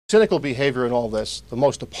cynical behavior in all this, the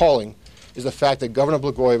most appalling, is the fact that Governor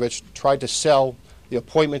Blagojevich tried to sell the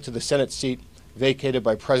appointment to the Senate seat vacated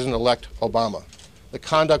by President-elect Obama. The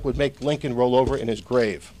conduct would make Lincoln roll over in his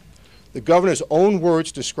grave. The governor's own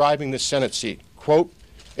words describing the Senate seat, quote,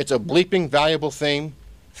 "It's a bleeping valuable thing,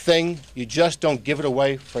 you just don't give it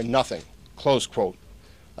away for nothing," close quote.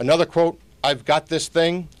 Another quote, "I've got this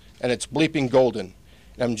thing, and it's bleeping golden,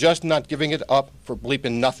 and I'm just not giving it up for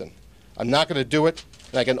bleeping nothing. I'm not going to do it,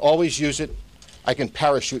 and I can always use it. I can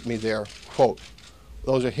parachute me there," quote.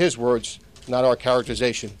 Those are his words, not our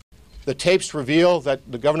characterization. The tapes reveal that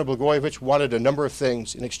the Governor Blagojevich wanted a number of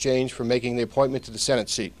things in exchange for making the appointment to the Senate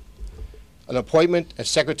seat. An appointment as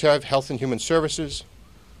Secretary of Health and Human Services,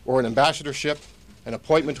 or an ambassadorship, an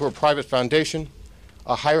appointment to a private foundation,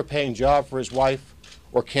 a higher paying job for his wife,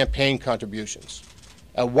 or campaign contributions.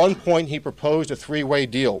 At one point, he proposed a three-way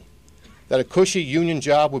deal, that a cushy union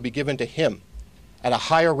job would be given to him at a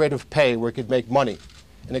higher rate of pay where he could make money.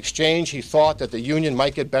 In exchange, he thought that the union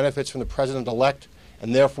might get benefits from the president-elect,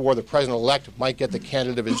 and therefore the president-elect might get the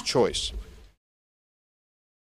candidate of his choice.